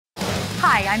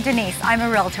Hi, I'm Denise. I'm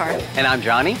a realtor. And I'm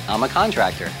Johnny. I'm a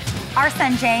contractor. Our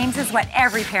son James is what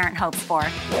every parent hopes for.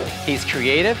 He's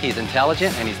creative, he's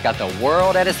intelligent, and he's got the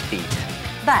world at his feet.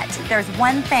 But there's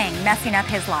one thing messing up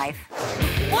his life.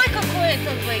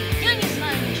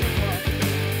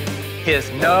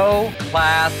 His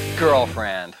no-class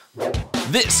girlfriend.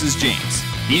 This is James.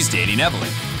 He's dating Evelyn.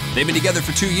 They've been together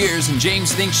for 2 years, and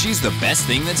James thinks she's the best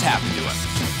thing that's happened to him.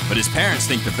 But his parents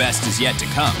think the best is yet to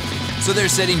come. So they're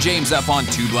setting James up on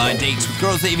 2 blind dates with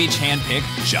girls they've each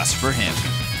handpicked just for him.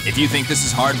 If you think this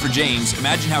is hard for James,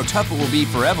 imagine how tough it will be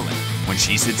for Evelyn when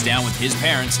she sits down with his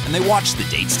parents and they watch the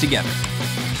dates together.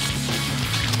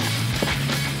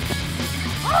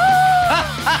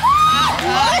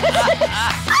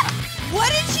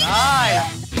 What did she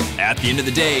do? At the end of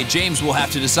the day, James will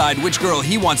have to decide which girl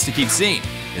he wants to keep seeing,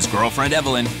 his girlfriend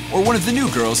Evelyn, or one of the new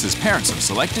girls his parents have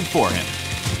selected for him.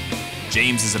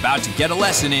 James is about to get a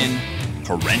lesson in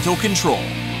parental control.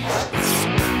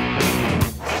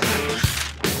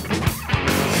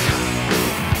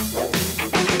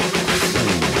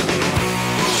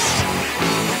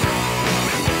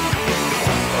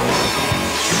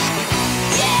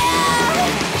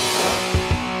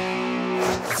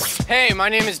 Hey, my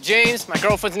name is James. My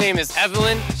girlfriend's name is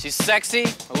Evelyn. She's sexy,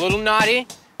 a little naughty,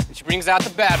 and she brings out the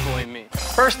bad boy in me.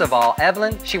 First of all,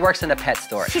 Evelyn, she works in a pet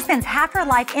store. She spends half her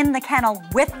life in the kennel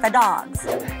with the dogs.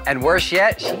 And worse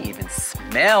yet, she even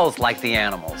smells like the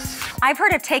animals. I've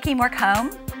heard of taking work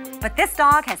home, but this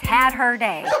dog has had her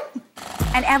day.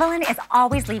 And Evelyn is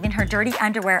always leaving her dirty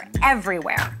underwear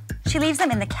everywhere. She leaves them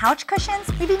in the couch cushions.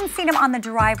 You've even seen them on the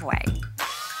driveway.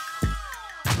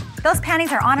 Those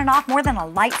panties are on and off more than a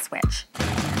light switch.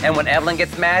 And when Evelyn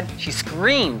gets mad, she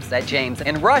screams at James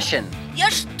in Russian. Я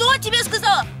что тебе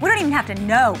сказала? We don't even have to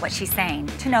know what she's saying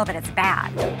to know that it's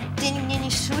bad. Ты мне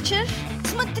не шутишь?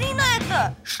 Смотри на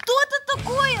это! Что это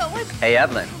такое? Ой. Hey,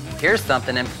 Evelyn, here's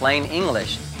something in plain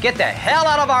English. Get the hell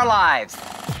out of our lives!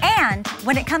 And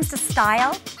when it comes to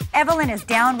style, Evelyn is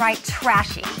downright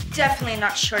trashy. Definitely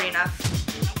not short enough.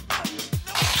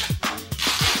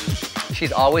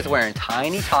 She's always wearing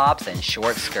tiny tops and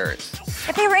short skirts.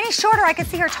 If they were any shorter, I could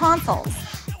see her tonsils.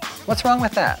 What's wrong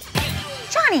with that?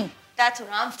 Johnny! That's what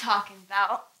I'm talking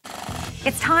about.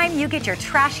 It's time you get your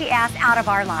trashy ass out of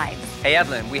our lives. Hey,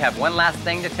 Evelyn, we have one last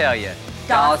thing to tell you.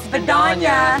 Das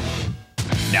Vidanya.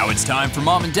 Now it's time for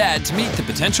Mom and Dad to meet the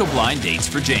potential blind dates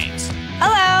for James.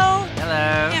 Hello.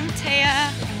 Hello. I'm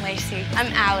Taya. I'm Lacey.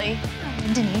 I'm Allie.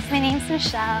 I'm Denise. My name's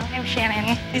Michelle. I'm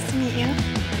Shannon. Nice to meet you.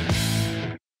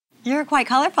 You're quite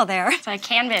colorful there. It's a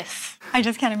canvas. I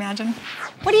just can't imagine.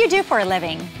 What do you do for a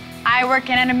living? I work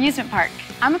in an amusement park.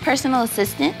 I'm a personal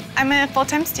assistant. I'm a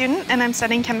full-time student and I'm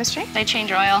studying chemistry. I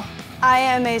change oil. I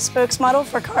am a spokesmodel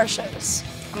for car shows.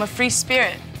 I'm a free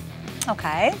spirit.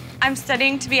 Okay. I'm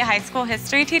studying to be a high school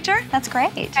history teacher. That's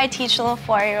great. I teach little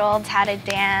 4-year-olds how to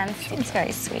dance. Seems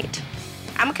very sweet.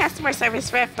 I'm a customer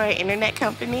service rep for an internet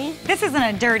company. This isn't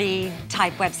a dirty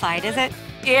type website, is it?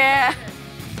 Yeah.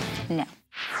 No.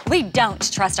 We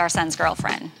don't trust our son's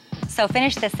girlfriend. So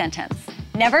finish this sentence.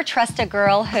 Never trust a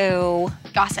girl who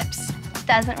Gossips.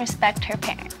 Doesn't respect her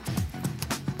parents.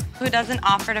 Who doesn't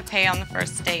offer to pay on the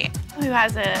first date. Who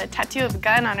has a tattoo of a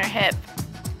gun on her hip.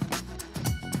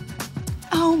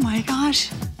 Oh my gosh.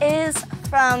 Is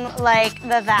from, like,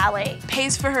 the valley.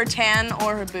 Pays for her tan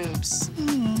or her boobs.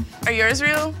 Are yours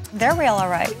real? They're real, all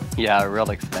right. Yeah, real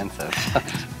expensive.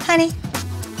 Honey.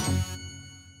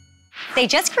 They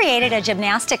just created a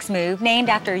gymnastics move named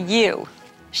after you.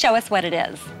 Show us what it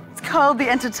is. It's called the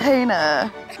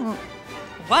Entertainer.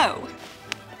 Whoa.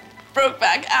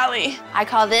 Brokeback Alley. I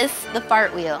call this the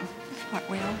fart wheel. Fart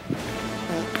wheel.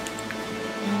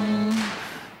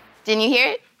 Didn't you hear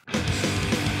it?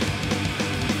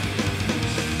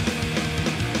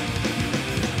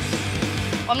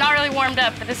 Well, I'm not really warmed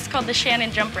up, but this is called the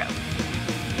Shannon jump rope.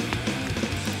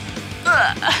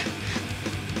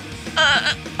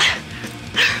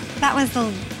 That was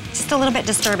just a little bit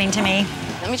disturbing to me.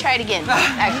 Let me try it again,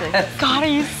 actually. God, are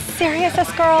you serious,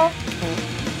 this girl?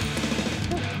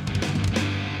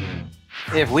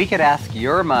 If we could ask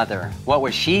your mother, what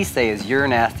would she say is your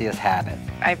nastiest habit?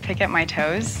 I pick at my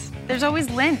toes. There's always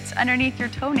lint underneath your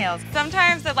toenails.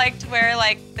 Sometimes I like to wear,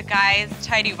 like, the guys'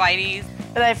 tighty-whities.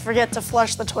 But I forget to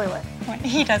flush the toilet.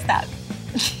 He does that.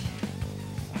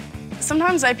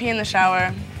 Sometimes I pee in the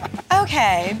shower.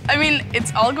 Okay. I mean,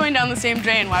 it's all going down the same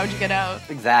drain. Why would you get out?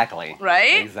 Exactly.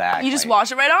 Right? Exactly. You just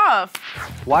wash it right off.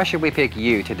 Why should we pick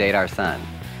you to date our son?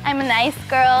 I'm a nice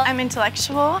girl. I'm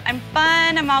intellectual. I'm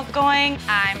fun. I'm outgoing.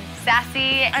 I'm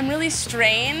sassy. I'm really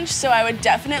strange, so I would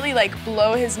definitely, like,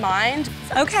 blow his mind.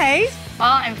 Okay.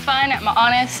 Well, I'm fun, I'm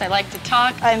honest, I like to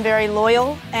talk. I'm very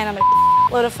loyal, and I'm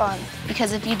a load of fun.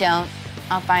 Because if you don't,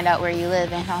 I'll find out where you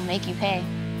live and I'll make you pay.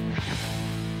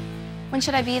 When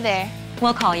should I be there?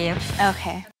 We'll call you.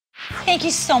 Okay. Thank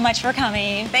you so much for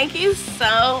coming. Thank you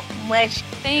so much.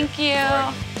 Thank you.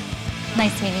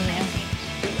 Nice meeting you.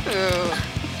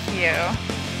 Thank you.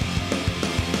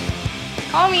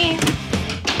 Call me.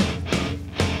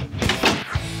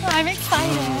 I'm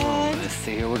excited. Let's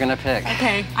see who we're gonna pick.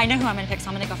 Okay, I know who I'm gonna pick, so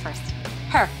I'm gonna go first.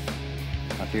 Her.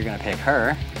 If you're gonna pick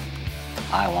her,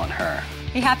 I want her.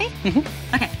 You happy?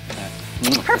 Mm-hmm. Okay.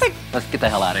 Perfect. Let's get the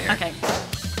hell out of here. Okay.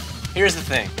 Here's the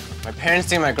thing. My parents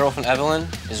think my girlfriend Evelyn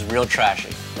is real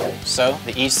trashy. So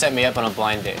they each set me up on a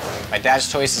blind date. My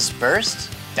dad's choice is first.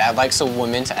 Dad likes a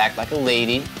woman to act like a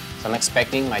lady, so I'm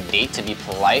expecting my date to be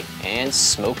polite and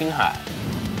smoking hot.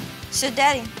 So,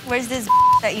 Daddy, where's this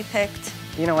that you picked?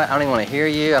 You know what? I don't even want to hear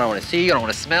you. I don't want to see you. I don't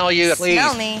want to smell you. Please.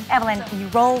 Smell me. Evelyn, you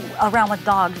roll around with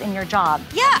dogs in your job.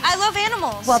 Yeah, I love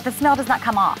animals. Well, the smell does not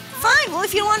come off. Fine. Well,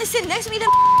 if you don't want to sit next to me, then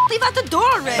leave out the door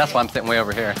already. That's why I'm sitting way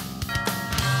over here.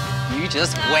 You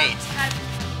just wait.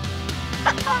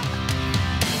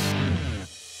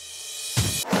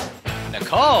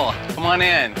 Nicole, come on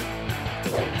in.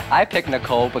 I picked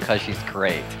Nicole because she's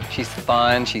great. She's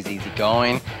fun, she's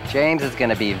easygoing. James is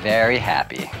gonna be very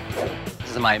happy.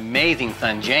 This is my amazing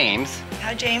son, James.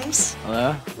 Hi, James.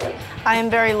 Hello. I am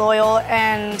very loyal,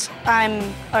 and I'm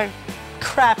a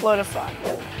crap load of fun.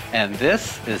 And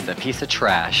this is the piece of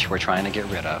trash we're trying to get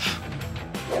rid of.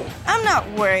 I'm not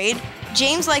worried.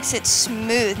 James likes it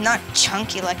smooth, not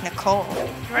chunky like Nicole.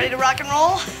 You ready to rock and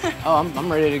roll? Oh,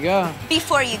 I'm ready to go.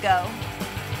 Before you go,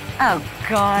 Oh,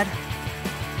 God.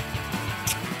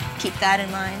 keep that in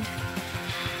mind.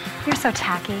 You're so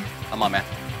tacky. Come on, man.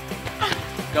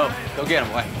 Go get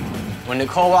him, boy. When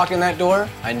Nicole walked in that door,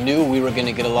 I knew we were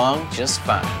gonna get along just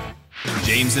fine.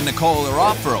 James and Nicole are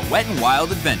off for a wet and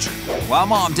wild adventure, while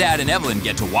Mom, Dad, and Evelyn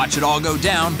get to watch it all go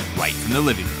down right from the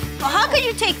living room. Well, how could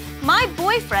you take my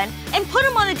boyfriend and put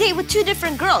him on a date with two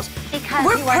different girls? Because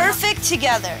we're you are perfect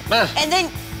together. And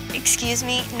then, excuse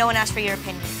me, no one asked for your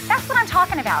opinion. That's what I'm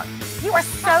talking about. You are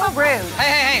so rude.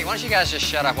 Hey, why don't you guys just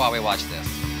shut up while we watch this?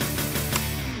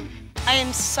 I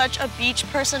am such a beach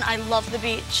person. I love the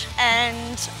beach.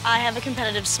 And I have a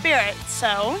competitive spirit,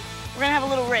 so we're gonna have a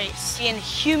little race in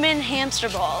human hamster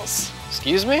balls.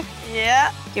 Excuse me?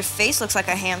 Yeah. Your face looks like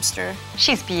a hamster.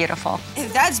 She's beautiful.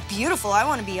 If that's beautiful, I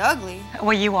want to be ugly.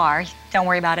 Well, you are. Don't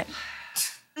worry about it.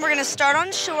 We're gonna start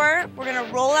on shore. We're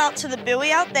gonna roll out to the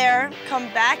buoy out there, come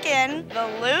back in. The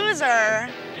loser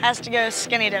has to go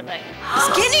skinny dipping.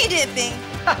 Skinny dipping?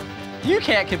 You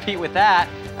can't compete with that.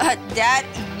 Dad,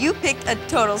 you picked a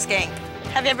total skank.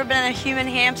 Have you ever been in a human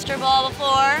hamster ball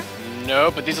before? No,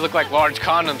 but these look like large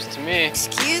condoms to me.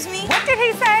 Excuse me? What did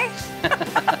he say?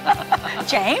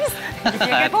 James, you're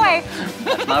a good boy.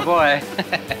 That's my boy.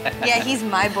 Yeah, he's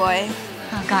my boy.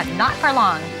 Oh, God, not for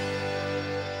long.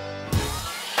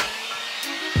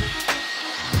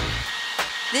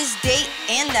 This date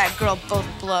and that girl both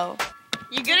blow.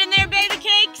 You good in there, baby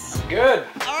cakes? Good.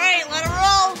 All right, let her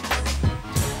roll.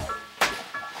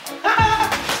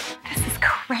 This is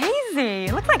crazy.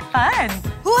 It looks like fun.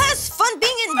 Who has fun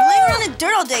being laying around in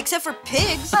dirt all day except for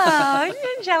pigs? Oh,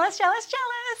 jealous, jealous,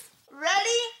 jealous.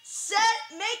 Ready, set,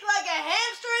 make like a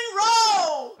hamster and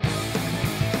roll.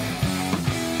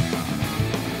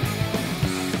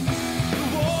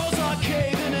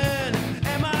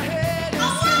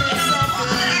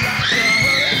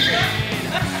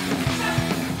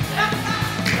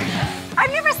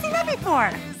 I've never seen that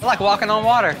before. It's like walking on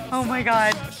water. Oh, my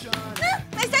God.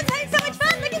 My son's having so much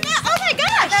fun. Look at that. Oh, my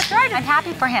gosh. That's right. I'm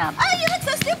happy for him. Oh, you look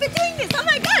so stupid doing this. Oh,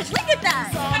 my gosh. Look at that.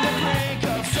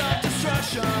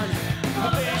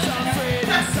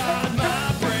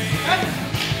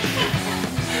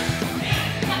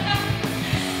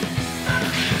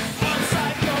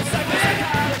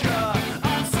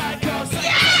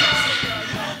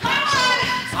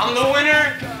 I'm the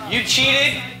winner. You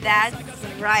cheated. That's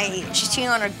right. She's cheating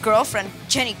on her girlfriend,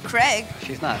 Jenny Craig.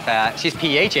 She's not fat. She's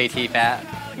PHAT fat.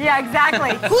 Yeah,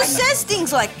 exactly. Who says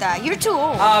things like that? You're too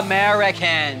old.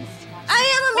 Americans. I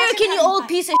am American, you old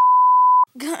piece of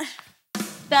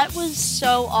That was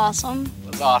so awesome.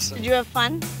 It was awesome. Did you have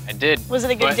fun? I did. Was it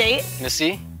a good But, date?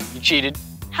 Missy, you cheated.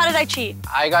 How did I cheat?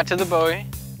 I got to the buoy.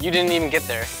 You didn't even get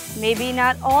there. Maybe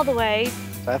not all the way.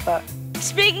 So I thought.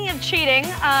 Speaking of cheating,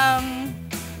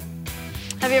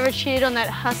 have you ever cheated on that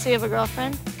hussy of a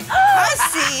girlfriend?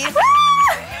 Hussy.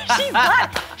 She what?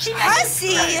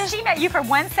 Hussy. She met you for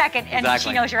 1 second and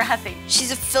Exactly. she knows you're a hussy. She's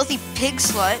a filthy pig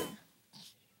slut.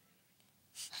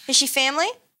 Is she family?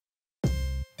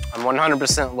 I'm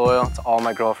 100% loyal to all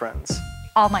my girlfriends.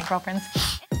 All my girlfriends.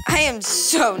 I am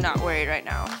so not worried right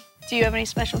now. Do you have any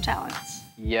special talents?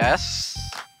 Yes,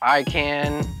 I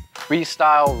can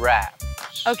freestyle rap.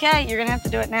 Okay, you're gonna have to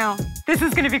do it now. This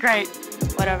is gonna be great.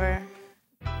 Whatever.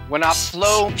 When I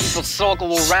flow, people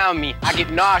circle around me. I get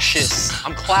nauseous.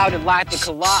 I'm clouded like the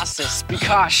Colossus. Be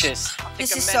cautious.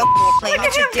 This is so lame.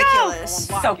 It's ridiculous.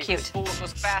 So cute.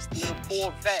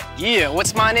 Yeah,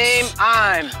 what's my name?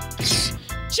 I'm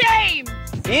James!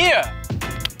 here.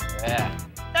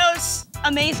 That was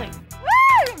amazing.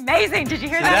 Woo! Amazing. Did you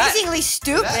hear that? Amazingly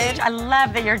stupid. I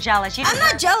love that you're jealous. You I'm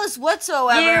not jealous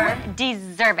whatsoever. You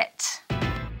deserve it.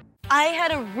 I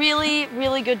had a really,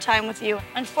 really good time with you.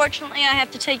 Unfortunately, I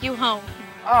have to take you home.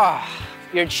 Oh,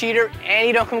 you're a cheater and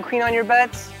you don't come clean on your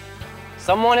bets?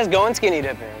 Someone is going skinny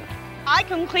dipping. I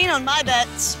come clean on my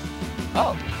bets.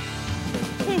 Oh.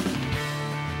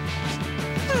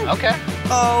 Okay.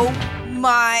 Oh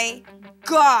my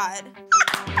God.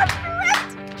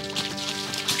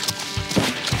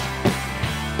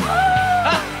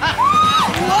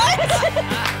 What?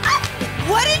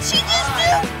 What did she just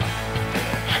do?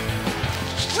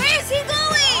 Where is he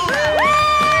going?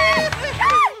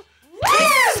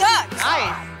 This sucks.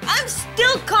 Nice. I'm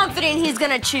still confident he's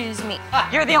gonna choose me.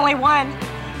 You're the only one.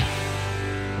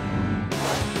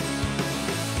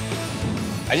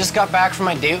 I just got back from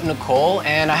my date with Nicole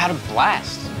and I had a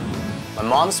blast. My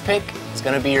mom's pick is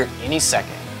gonna be here any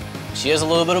second. She has a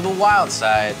little bit of a wild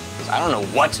side, so I don't know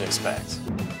what to expect.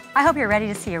 I hope you're ready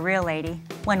to see a real lady,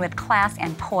 one with class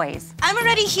and poise. I'm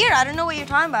already here. I don't know what you're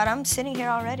talking about. I'm sitting here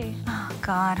already. Oh,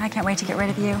 God, I can't wait to get rid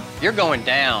of you. You're going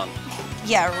down.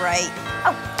 Yeah, right.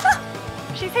 Oh,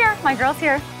 she's here. My girl's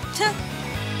here.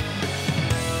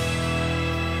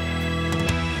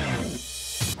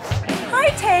 Hi,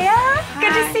 Taya.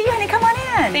 Good to see you, honey. Come on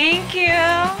in. Thank you.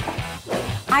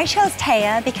 I chose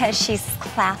Taya because she's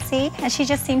classy and she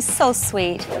just seems so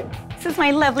sweet. This is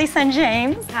my lovely son,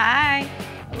 James. Hi.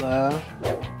 Hello.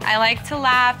 I like to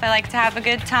laugh, I like to have a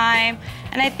good time,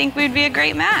 and I think we'd be a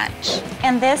great match.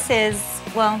 And this is,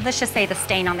 well, let's just say the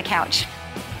stain on the couch.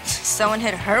 Someone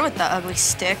hit her with the ugly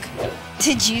stick.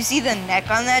 Did you see the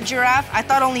neck on that giraffe? I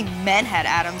thought only men had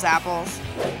Adam's apples.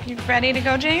 You ready to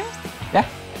go, James? Yeah.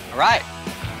 All right.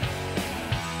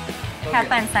 Have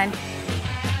fun, son.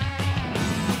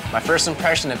 My first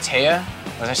impression of Taya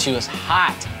was that she was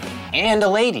hot and a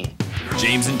lady.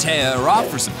 James and Taya are off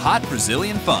for some hot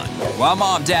Brazilian fun, while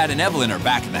Mom, Dad, and Evelyn are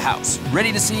back in the house,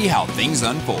 ready to see how things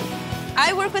unfold.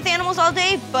 I work with animals all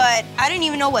day, but I didn't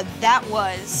even know what that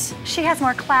was. She has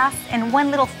more class in one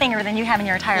little finger than you have in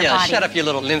your entire Yeah, body. shut up, you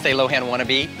little Lindsay Lohan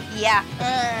wannabe. Yeah,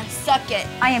 suck it.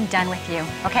 I am done with you,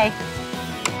 okay?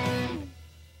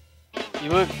 You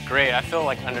look great. I feel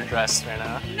like underdressed right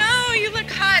now. No, you look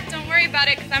hot. Don't worry about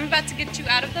it, because I'm about to get you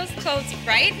out of those clothes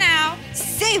right now.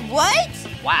 Say what?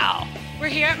 Wow. We're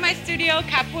here at my studio,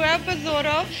 Capoeira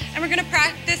Besouro, and we're gonna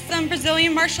practice some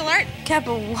Brazilian martial art.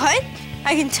 Kappa, what?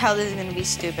 I can tell this is gonna be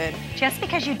stupid. Just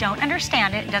because you don't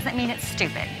understand it doesn't mean it's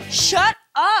stupid. Shut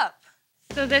up!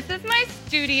 So this is my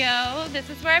studio. This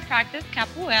is where I practice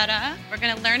capoeira. We're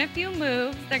gonna learn a few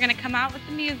moves. They're gonna come out with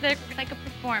the music like a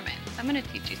performance. I'm gonna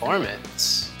teach you some moves.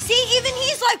 Performance. See, even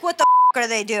he's like, what the are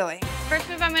they doing? First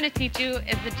move I'm gonna teach you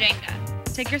is the Jenga.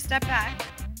 Take your step back.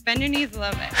 Bend your knees a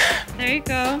little bit. There you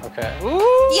go. Okay.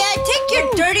 Yeah, take your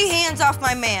dirty hands off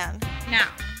my man. Now,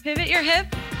 pivot your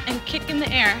hip and kick in the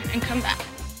air and come back.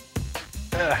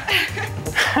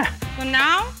 So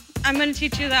now, I'm gonna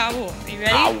teach you the awu. Are you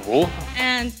ready? Awu?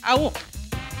 And awu. Look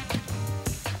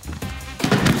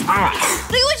at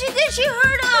what she did. She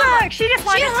hurt him. Look, she just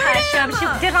wanted to touch him. She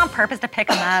did it on purpose to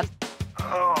pick him up.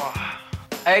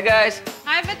 Hey, guys.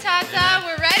 Hi, Batata.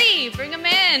 We're ready. Bring him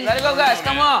in. Let it go, guys.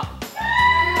 Come on.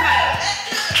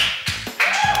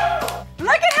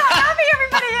 Look at how happy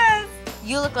everybody is.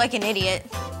 You look like an idiot.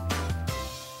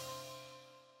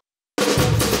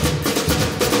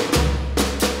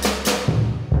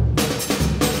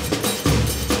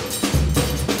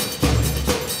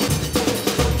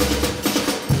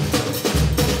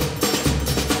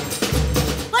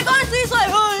 Like, honestly, it's like,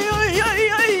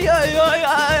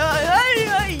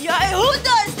 who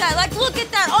does that? Like, look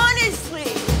at that, honestly.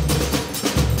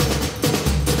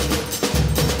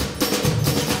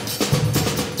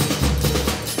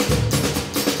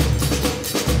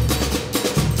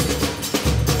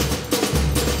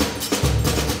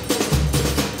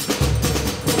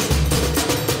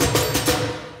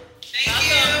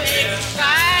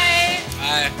 Bye.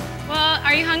 Bye. Well,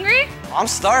 are you hungry? I'm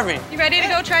starving. You ready to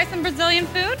go try some Brazilian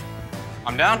food?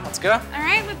 I'm down. Let's go. All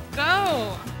right, let's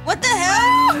go. What the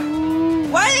hell?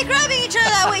 Why are they grabbing each other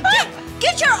that way?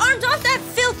 Get your arms off that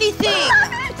filthy thing!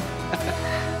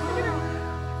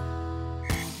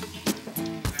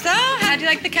 So, how'd you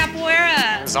like the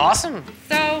capoeira? It was awesome.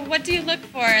 So, what do you look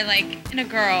for, like, in a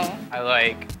girl? I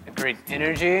like a great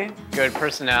energy, good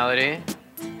personality,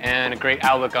 and a great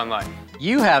outlook on life.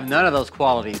 You have none of those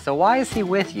qualities, so why is he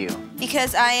with you?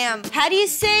 Because I am, how do you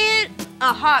say it?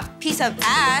 A hot piece of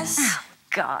ass. Oh,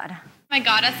 God. I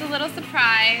got us a little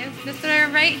surprise. This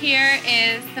one right here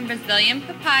is some Brazilian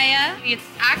papaya. It's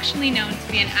actually known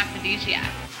to be an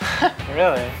aphrodisiac.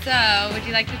 Really? So, would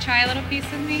you like to try a little piece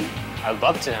with me? I'd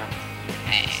love to.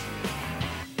 Okay.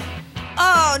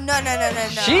 Oh, no.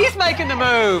 She's making the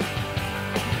move.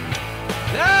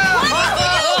 No!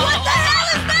 What the hell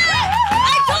is that?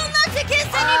 I told not to kiss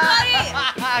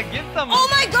anybody. Get some. Oh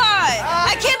my God!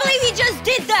 I can't believe he just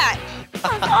did that.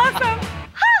 That's awesome.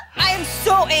 I am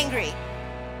so angry.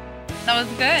 That was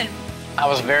good. That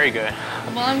was very good.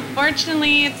 Well,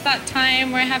 unfortunately, it's that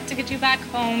time where I have to get you back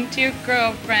home to your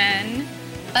girlfriend.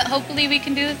 But hopefully we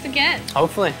can do this again.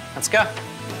 Hopefully. Let's go.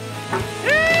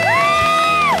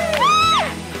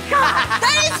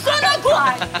 That is so not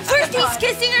good. First he's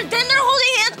kissing her, then they're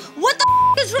holding hands. What the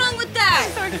is wrong with that?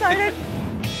 I'm so excited.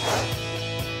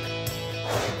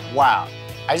 Wow.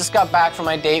 I just got back from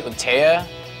my date with Taya,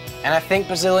 and I think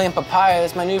Brazilian papaya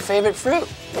is my new favorite fruit.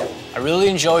 I really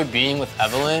enjoy being with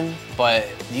Evelyn, but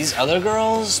these other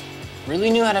girls really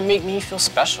knew how to make me feel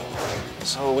special.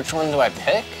 So which one do I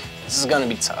pick? This is gonna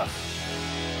be tough.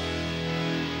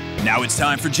 Now it's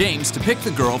time for James to pick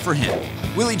the girl for him.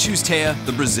 Will he choose Taya,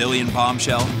 the Brazilian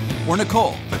bombshell? Or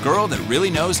Nicole, the girl that really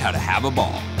knows how to have a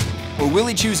ball? Or will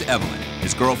he choose Evelyn,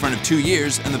 his girlfriend of 2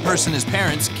 years and the person his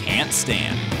parents can't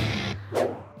stand?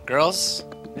 Girls,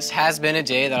 this has been a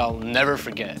day that I'll never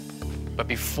forget. But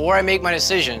before I make my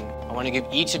decision, I want to give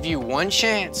each of you one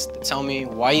chance to tell me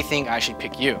why you think I should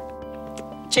pick you.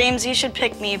 James, you should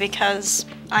pick me because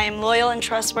I am loyal and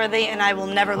trustworthy and I will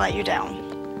never let you down.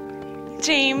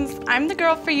 James, I'm the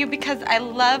girl for you because I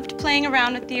loved playing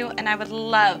around with you and I would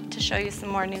love to show you some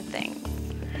more new things.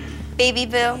 Baby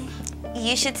boo,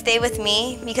 you should stay with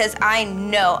me because I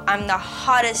know I'm the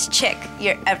hottest chick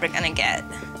you're ever gonna get.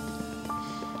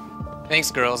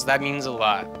 Thanks, girls. That means a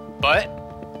lot. But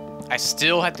I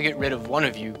still have to get rid of one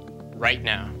of you right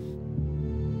now.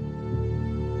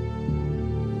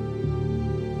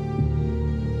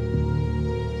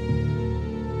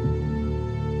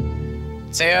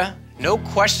 Taya, no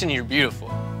question you're beautiful,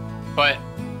 but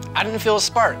I didn't feel a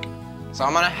spark, so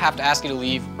I'm gonna have to ask you to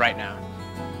leave right now.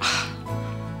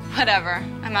 Whatever,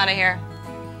 I'm out of here.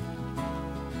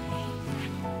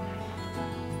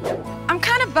 I'm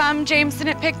kind of bummed James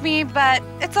didn't pick me, but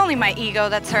it's only my ego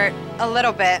that's hurt a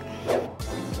little bit.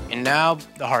 And now,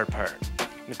 the hard part.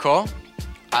 Nicole,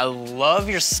 I love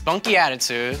your spunky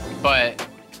attitude, but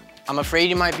I'm afraid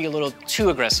you might be a little too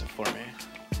aggressive for me.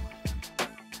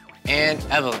 And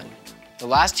Evelyn, the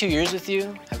last 2 years with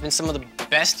you have been some of the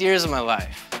best years of my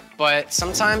life, but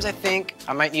sometimes I think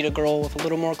I might need a girl with a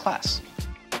little more class.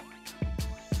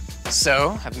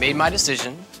 So, I've made my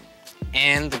decision,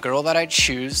 and the girl that I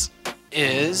choose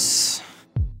is...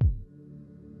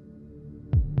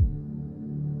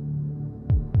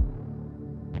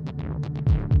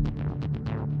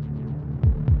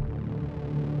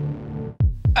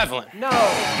 Evelyn. No.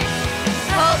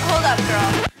 Hold up,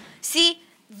 girl. See,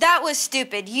 that was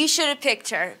stupid. You should have picked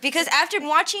her. Because after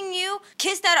watching you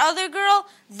kiss that other girl,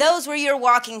 those were your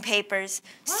walking papers.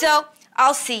 What? So,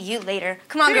 I'll see you later.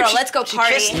 Come on, Dude, girl, let's go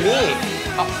party. She kissed me.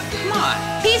 Oh, come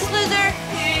on. Peace, loser.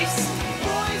 Peace.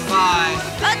 Bye.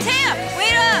 Tam,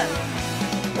 wait up.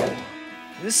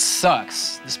 This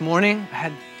sucks. This morning, I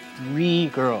had 3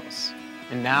 girls.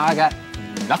 And now I got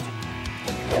nothing.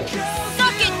 Stop